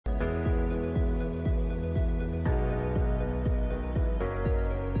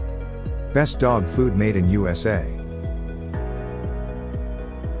Best dog food made in USA.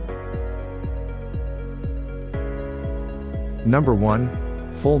 Number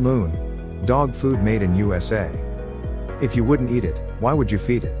 1. Full Moon. Dog food made in USA. If you wouldn't eat it, why would you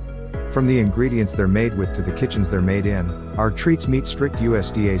feed it? From the ingredients they're made with to the kitchens they're made in, our treats meet strict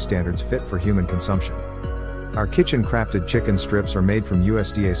USDA standards fit for human consumption. Our kitchen-crafted chicken strips are made from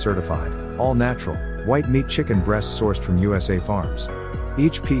USDA certified, all-natural, white meat chicken breasts sourced from USA farms.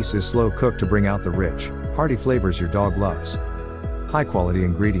 Each piece is slow cooked to bring out the rich, hearty flavors your dog loves. High-quality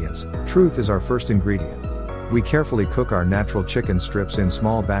ingredients. Truth is our first ingredient. We carefully cook our natural chicken strips in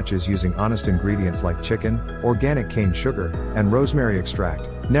small batches using honest ingredients like chicken, organic cane sugar, and rosemary extract,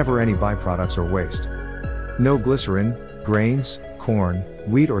 never any byproducts or waste. No glycerin, grains, corn,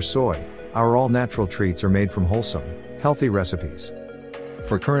 wheat or soy. Our all-natural treats are made from wholesome, healthy recipes.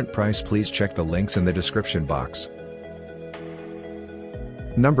 For current price, please check the links in the description box.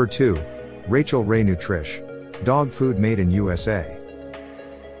 Number 2. Rachael Ray Nutrish. Dog food made in USA.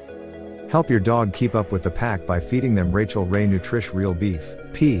 Help your dog keep up with the pack by feeding them Rachael Ray Nutrish real beef,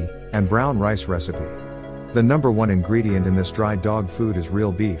 pea, and brown rice recipe. The number 1 ingredient in this dry dog food is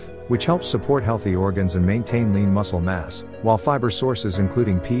real beef, which helps support healthy organs and maintain lean muscle mass, while fiber sources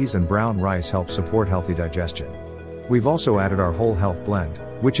including peas and brown rice help support healthy digestion. We've also added our whole health blend,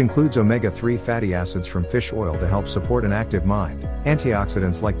 which includes omega-3 fatty acids from fish oil to help support an active mind,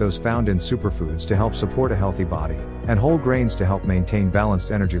 antioxidants like those found in superfoods to help support a healthy body, and whole grains to help maintain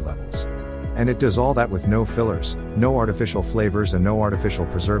balanced energy levels. And it does all that with no fillers, no artificial flavors and no artificial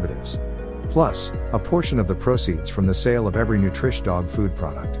preservatives. Plus, a portion of the proceeds from the sale of every Nutrish dog food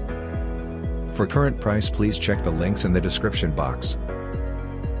product. For current price, please check the links in the description box.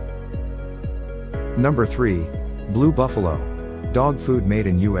 Number 3. Blue Buffalo. Dog food made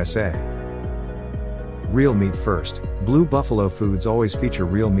in USA. Real meat first. Blue Buffalo foods always feature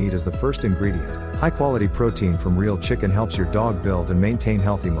real meat as the first ingredient. High-quality protein from real chicken helps your dog build and maintain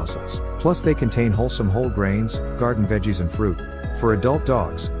healthy muscles. Plus they contain wholesome whole grains, garden veggies and fruit. For adult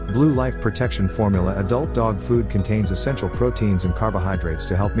dogs, Blue Life Protection Formula adult dog food contains essential proteins and carbohydrates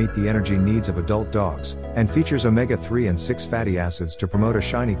to help meet the energy needs of adult dogs, and features omega-3 and 6 fatty acids to promote a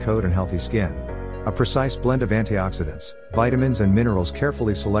shiny coat and healthy skin. A precise blend of antioxidants, vitamins and minerals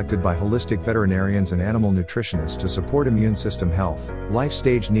carefully selected by holistic veterinarians and animal nutritionists to support immune system health, life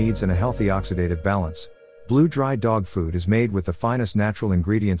stage needs and a healthy oxidative balance. Blue dry dog food is made with the finest natural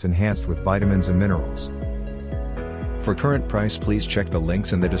ingredients enhanced with vitamins and minerals. For current price, please check the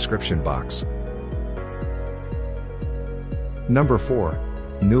links in the description box. Number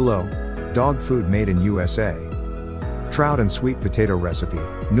 4. Nulo. Dog food made in USA. Trout and sweet potato recipe.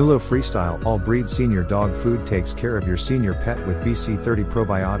 Nulo Freestyle All Breed Senior Dog Food takes care of your senior pet with BC30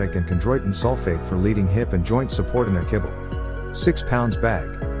 probiotic and chondroitin sulfate for leading hip and joint support in their kibble. 6 pounds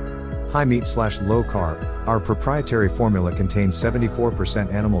bag. High meat / low carb. Our proprietary formula contains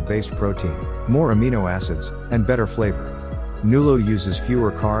 74% animal-based protein, more amino acids, and better flavor. Nulo uses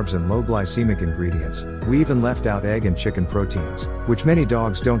fewer carbs and low glycemic ingredients. We even left out egg and chicken proteins, which many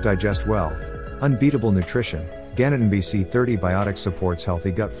dogs don't digest well. Unbeatable nutrition. Ganadin BC30 biotic supports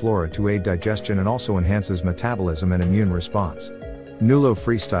healthy gut flora to aid digestion and also enhances metabolism and immune response. Nulo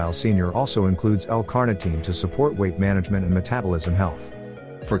Freestyle Senior also includes L-carnitine to support weight management and metabolism health.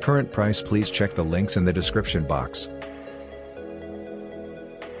 For current price, please check the links in the description box.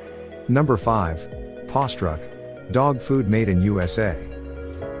 Number 5. Pawstruck. Dog food made in USA.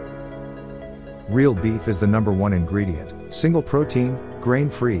 Real beef is the number 1 ingredient. Single protein,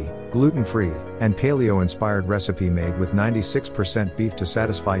 grain-free, gluten-free, and paleo-inspired recipe made with 96% beef to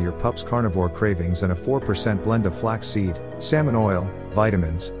satisfy your pup's carnivore cravings and a 4% blend of flaxseed, salmon oil,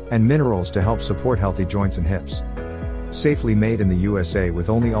 vitamins, and minerals to help support healthy joints and hips. Safely made in the USA with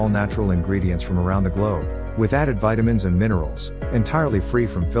only all-natural ingredients from around the globe, with added vitamins and minerals, entirely free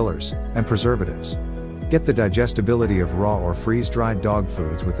from fillers and preservatives. Get the digestibility of raw or freeze-dried dog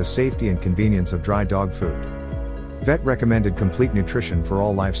foods with the safety and convenience of dry dog food. Vet-recommended complete nutrition for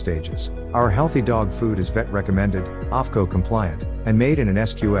all life stages. Our healthy dog food is vet-recommended, OFCO compliant, and made in an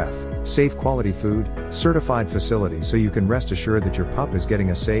SQF, safe quality food, certified facility so you can rest assured that your pup is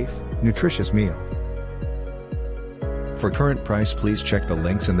getting a safe, nutritious meal. For current price, please check the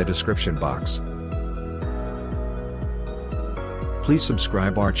links in the description box. Please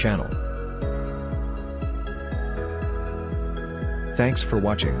subscribe our channel. Thanks for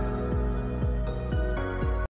watching.